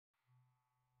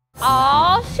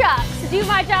Aw, shucks. Do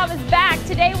My Job is back.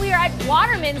 Today we are at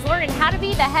Waterman's learning how to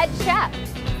be the head chef.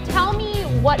 Tell me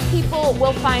what people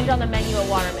will find on the menu at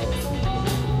Waterman's.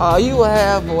 You will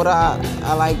have what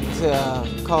I like to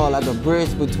call like a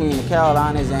bridge between the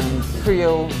Carolinas and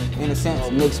Creole, in a sense,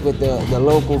 mixed with the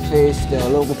local fish, the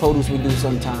local produce we do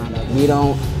sometimes. We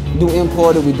don't do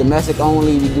imported, we domestic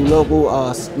only, we do local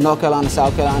North Carolina,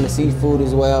 South Carolina seafood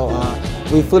as well.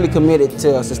 We're fully committed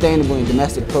to a sustainable and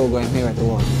domestic program here at the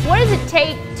Waterman's. What does it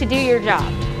take to do your job?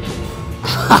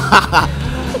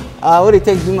 What it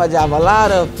takes to do my job? A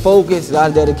lot of focus, a lot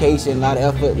of dedication, a lot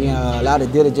of effort, a lot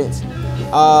of diligence.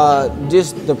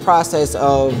 Just the process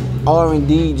of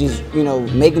R&D, just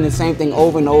making the same thing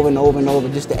over and over and over and over,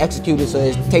 just to execute it so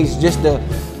it tastes just the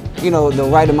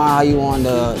right amount how you want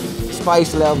the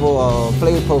spice level or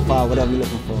flavor profile, whatever you're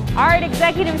looking for. All right,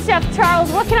 Executive Chef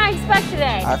Charles, what can I expect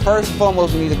today? All right, first and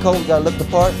foremost, we need a coat. You gotta look the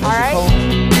part. All right.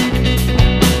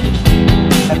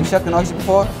 Have you shucked an oyster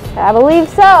before? I believe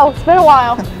so. It's been a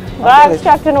while, but I've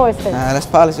shucked an oyster. Let's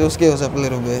polish those skills up a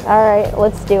little bit. All right,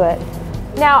 let's do it.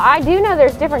 Now, I do know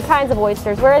there's different kinds of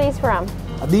oysters. Where are these from?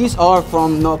 These are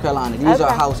from North Carolina. These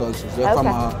are house oysters. They're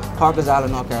from Parker's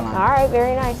Island, North Carolina. All right,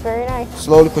 very nice, very nice.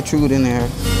 Slowly protrude in there.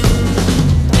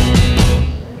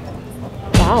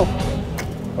 Wow.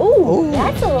 Ooh,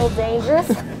 that's a little dangerous.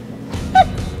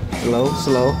 Slow,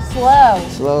 slow. Slow.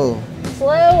 Slow.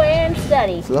 Slow and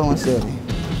steady. Slow and steady.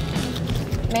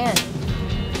 Man,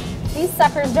 these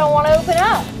suckers don't want to open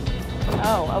up.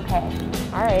 Oh, okay.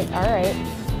 All right, all right.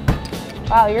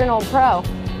 Wow, you're an old pro.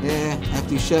 Yeah,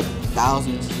 after you shuck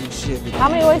thousands and shit. How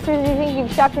many oysters do you think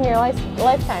you've shucked in your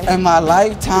lifetime? In my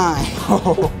lifetime,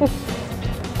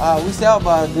 we sell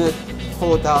about a good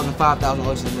 4,000, 5,000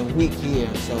 oysters a week here.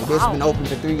 So this has been open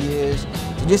for 3 years.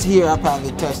 So just here, I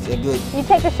probably touched a good. You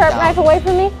take the sharp knife away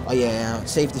from me? Oh yeah,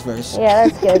 safety first. Yeah,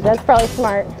 that's good. That's probably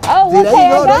smart. Oh, see,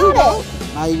 okay, I got it.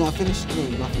 Now you're gonna finish.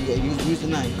 You're gonna use the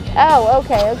knife. Oh,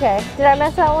 okay, okay. Did I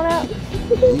mess that one up?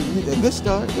 Good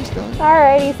start, good start. All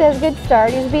right, he says good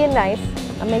start. He's being nice.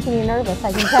 I'm making you nervous,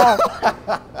 I can tell.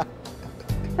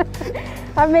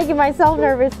 I'm making myself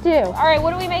nervous too. All right,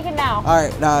 what are we making now? All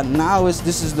right, now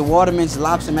this is the Waterman's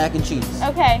lobster mac and cheese.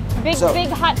 Okay, big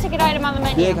hot ticket item on the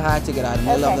menu. Big hot ticket item.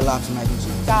 They love the lobster mac and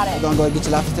cheese. Got it. You're gonna go and get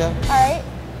your lobster tail? All right,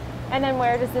 and then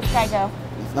where does this guy go?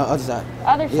 No, other side.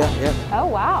 Other side? Yeah. Oh,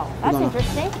 wow, that's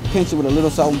interesting. Pinch it with a little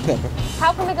salt and pepper.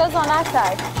 How come it goes on that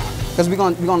side? Because we're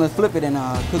gonna flip it and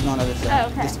cook it on the other side. Oh,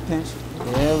 okay. Just a pinch.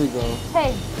 There we go.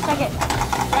 Hey, check it.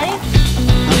 Ready?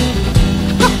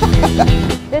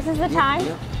 This is the time?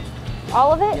 Yep.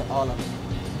 All of it? Yeah, all of it.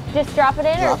 Just drop it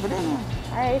in? Drop it in there.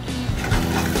 All right.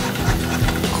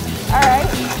 All right.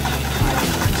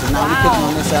 So now we're cooking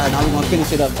on this side. Now we're gonna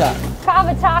finish it up top.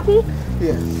 Cavataki?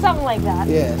 Yeah. Something like that.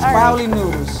 Yeah, spirally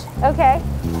noodles. Okay.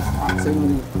 So we're gonna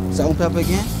do salt and pepper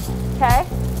again. Okay.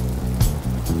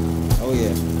 Oh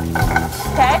yeah.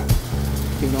 Okay.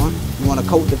 Keep going. You want to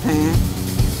coat the pan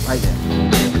right there.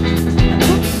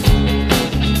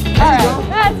 All right,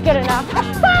 that's good enough.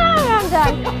 I'm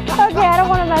done. Okay, I don't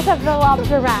want to mess up the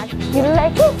lobster mac. You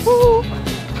like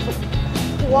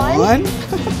one?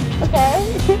 Okay.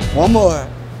 One more.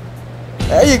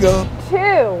 There you go. 2.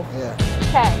 Yeah.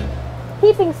 Okay.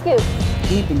 Heaping scoop.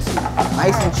 Heaping scoop.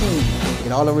 Nice and cheese.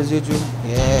 Get all the residual.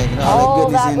 Yeah, get all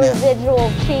that goodness in there. All that residual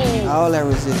cheese. All that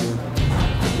residual.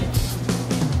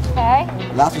 Okay.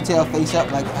 Lobster tail face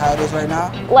up like how it is right now.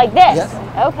 Like this? Yes.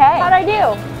 Okay. How'd I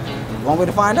do? One way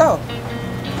to find out.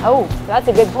 Oh, that's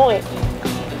a good point.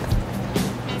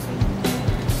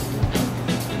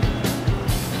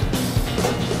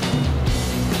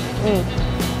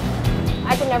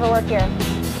 I could never work here. I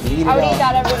would eat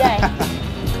that every day.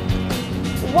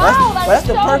 Wow, that's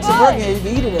so the perks good. of working here. You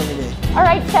can eat it every day. All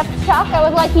right, Chef Chuck, I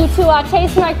would like you to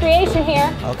taste my creation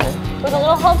here. Okay. With a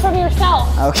little help from yourself.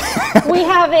 Okay. We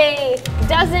have a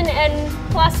dozen and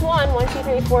plus 1. 1, 2,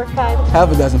 3, 4, 5.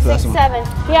 Half a dozen plus 6, 1. 7.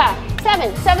 Yeah,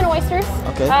 7 oysters.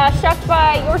 Okay. Shucked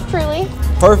by yours truly.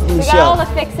 Perfectly We got all the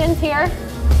fixins here.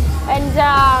 And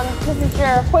this is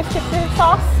your Worcestershire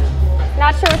sauce.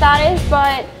 Not sure what that is,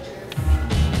 but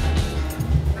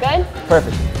good?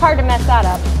 Perfect. Hard to mess that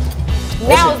up.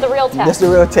 Now is the real test. That's the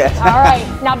real test. All right,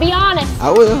 now be honest.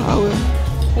 I will, I will.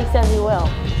 He says he will.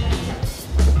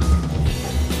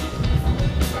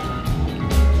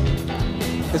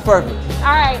 It's perfect.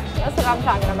 All right, that's what I'm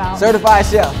talking about. Certified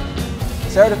chef.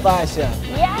 Certified chef.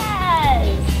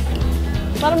 Yes!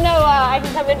 Let him know I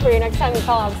can come in for you next time you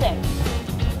call out sick.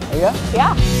 Oh yeah?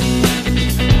 Yeah.